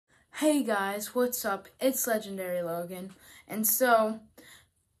Hey guys, what's up? It's Legendary Logan, and so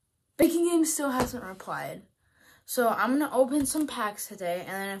Baking Game still hasn't replied. So I'm gonna open some packs today, and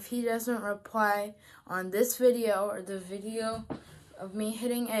then if he doesn't reply on this video or the video of me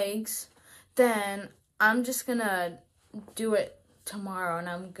hitting eggs, then I'm just gonna do it tomorrow, and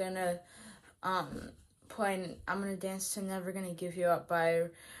I'm gonna dance to "Never Gonna Give You Up" by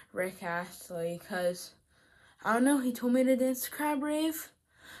Rick Astley, because I don't know, he told me to dance to Crab Rave.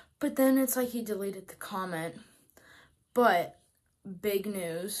 But then it's like he deleted the comment. But big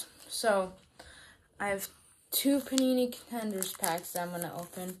news. So I have 2 Panini Contenders packs that I'm going to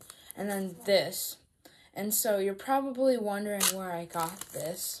open. And then this. And so you're probably wondering where I got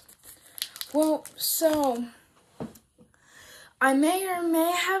this. Well, so I may or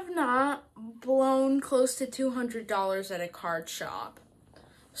may have not blown close to $200 at a card shop.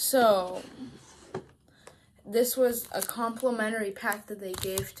 So this was a complimentary pack that they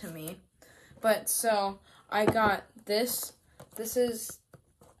gave to me. But so I got this. This is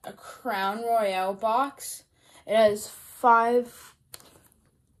a Crown Royale box. It has five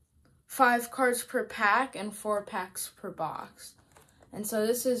cards per pack and 4 packs per box. And so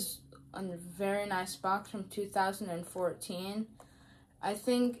this is a very nice box from 2014. I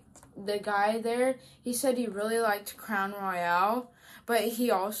think the guy there, he said he really liked Crown Royale, but he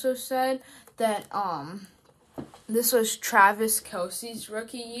also said that this was Travis Kelce's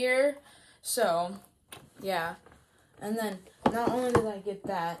rookie year. So, yeah. And then, not only did I get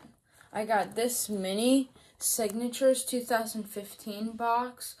that, I got this mini Signatures 2015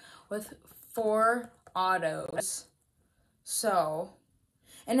 box with 4 autos. So,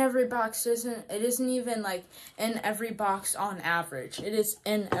 in every box, it isn't even like in every box on average. It is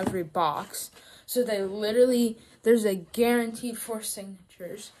in every box. So there's a guaranteed 4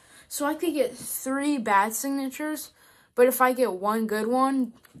 signatures. So I could get 3 bad signatures, but if I get 1 good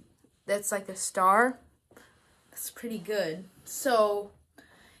one, that's like a star. That's pretty good. So,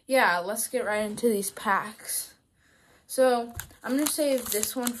 yeah, let's get right into these packs. So, I'm going to save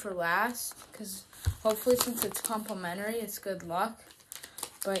this one for last, because hopefully since it's complimentary, it's good luck.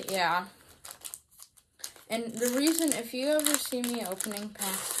 But, yeah. And the reason, if you ever see me opening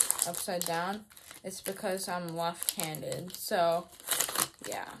packs upside down, it's because I'm left-handed. So,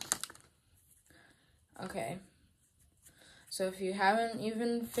 yeah. Okay, so if you haven't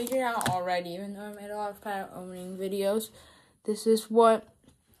even figured out already, even though I made a lot of pack opening videos, this is what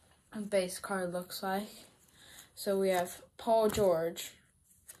a base card looks like. So we have Paul George,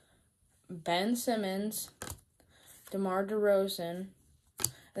 Ben Simmons, DeMar DeRozan. I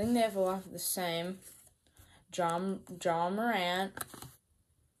think they have a lot of the same. John Morant,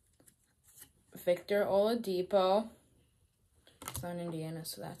 Victor Oladipo. It's on Indiana,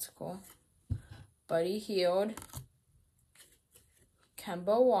 so that's cool. Buddy Hield,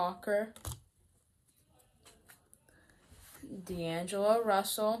 Kemba Walker, D'Angelo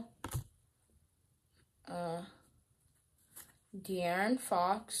Russell, De'Aaron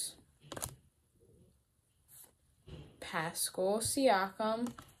Fox, Pascal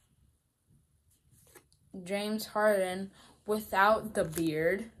Siakam, James Harden without the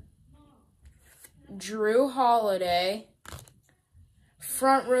beard, Drew Holiday,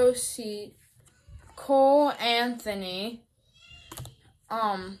 front row seat, Cole Anthony,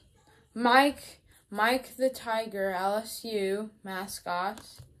 Mike the Tiger, LSU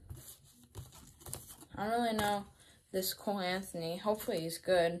mascots. I don't really know this Cole Anthony. Hopefully he's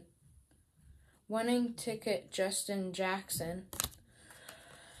good. Winning ticket, Justin Jackson.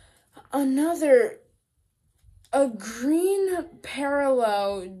 A green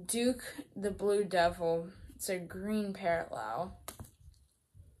parallel, Duke the Blue Devil. It's a green parallel.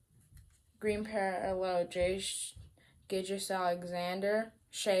 Green parallel, Gilgeous-Alexander,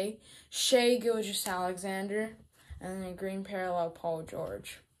 Shea Gilgeous-Alexander, and then a green parallel, Paul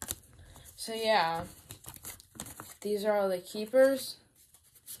George. So yeah, these are all the keepers,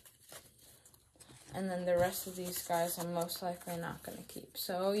 and then the rest of these guys I'm most likely not going to keep.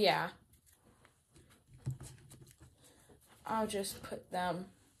 So yeah, I'll just put them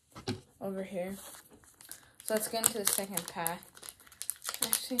over here. So let's get into the second pack.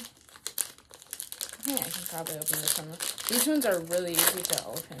 Actually, I think I can probably open this one. These ones are really easy to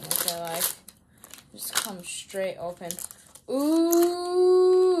open, which I like. Just come straight open.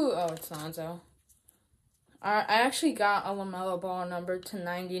 Ooh! Oh, it's Lonzo. I actually got a LaMelo Ball number to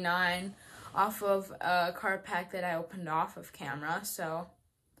 99 off of a card pack that I opened off of camera. So,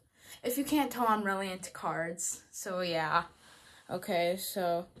 if you can't tell, I'm really into cards. So, yeah. Okay,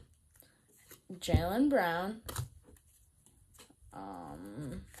 so Jaylen Brown.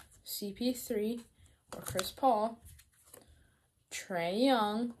 CP3. Or Chris Paul, Trae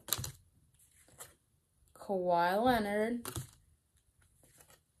Young, Kawhi Leonard,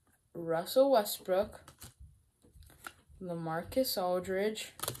 Russell Westbrook, LaMarcus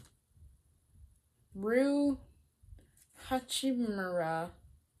Aldridge, Rue Hachimura,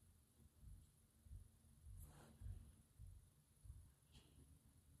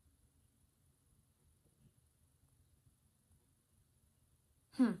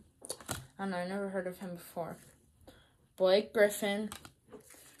 I don't know, I never heard of him before. Blake Griffin,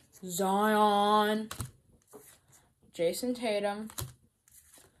 Zion, Jason Tatum,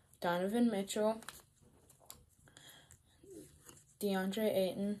 Donovan Mitchell, DeAndre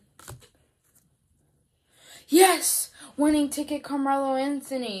Ayton. Yes! Winning ticket, Carmelo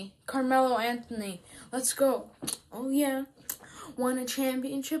Anthony. Let's go. Oh, yeah. Won a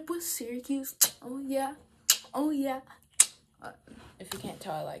championship with Syracuse. Oh, yeah. If you can't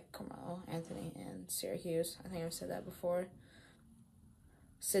tell, I like Carmelo Anthony and Syracuse. I think I've said that before.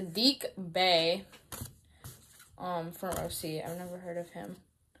 Sadiq Bey. From OC. I've never heard of him.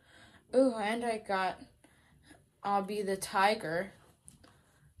 Ooh, and I got I'll Be the Tiger.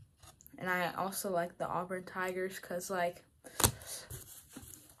 And I also like the Auburn Tigers because, like,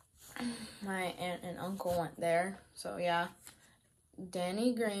 my aunt and uncle went there. So, yeah.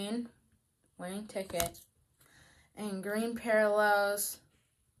 Danny Green, winning ticket. And green parallels,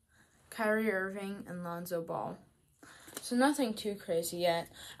 Kyrie Irving and Lonzo Ball. So, nothing too crazy yet.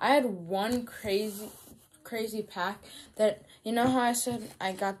 I had one crazy pack that, you know how I said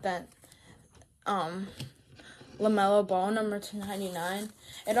I got that LaMelo Ball number 299?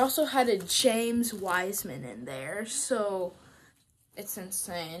 It also had a James Wiseman in there, so it's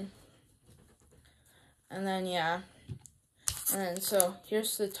insane. And then, yeah. And then, so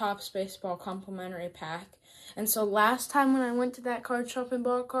here's the Topps Baseball complimentary pack. And so last time when I went to that card shop and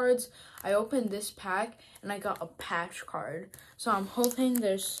bought cards, I opened this pack and I got a patch card. So I'm hoping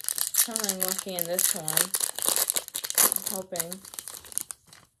there's something lucky in this one. I'm hoping.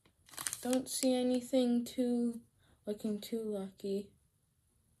 Don't see anything looking too lucky.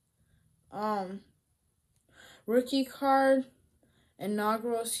 Rookie card,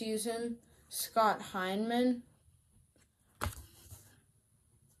 inaugural season, Scott Heineman,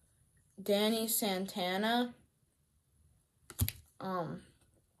 Danny Santana,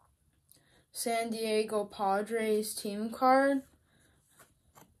 San Diego Padres team card,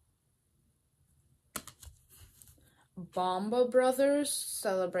 Bomba Brothers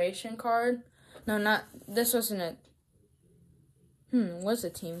celebration card. No, this wasn't it. Was a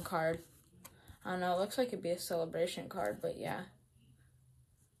team card. I don't know, it looks like it'd be a celebration card, but yeah.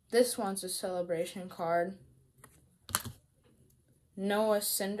 This one's a celebration card. Noah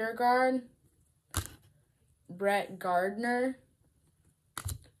Syndergaard, Brett Gardner,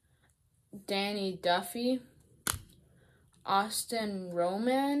 Danny Duffy, Austin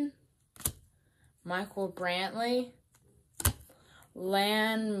Roman, Michael Brantley,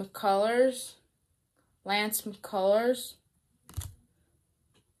 Lance McCullers,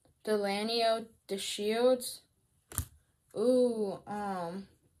 Delanio DeShields,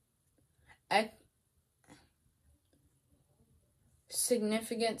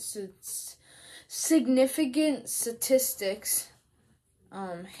 significant statistics,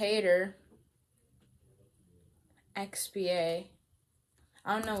 Hater, XBA.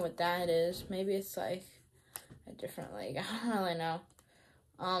 I don't know what that is. Maybe it's like a different league. I don't really know.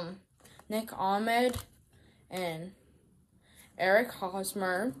 Nick Ahmed and Eric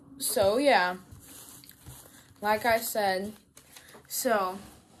Hosmer. So, yeah. Like I said, so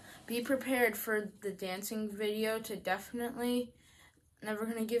be prepared for the dancing video to definitely Never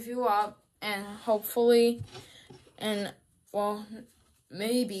Gonna Give You Up. And hopefully, and, well,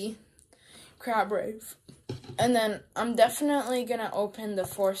 maybe Crab Rave. And then I'm definitely going to open the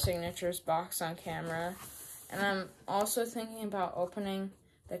 4 signatures box on camera. And I'm also thinking about opening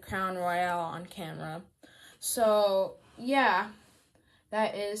the Crown Royale on camera. So, yeah,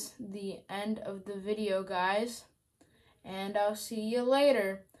 that is the end of the video, guys. And I'll see you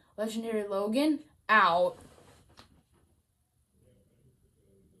later. Legendary Logan, out.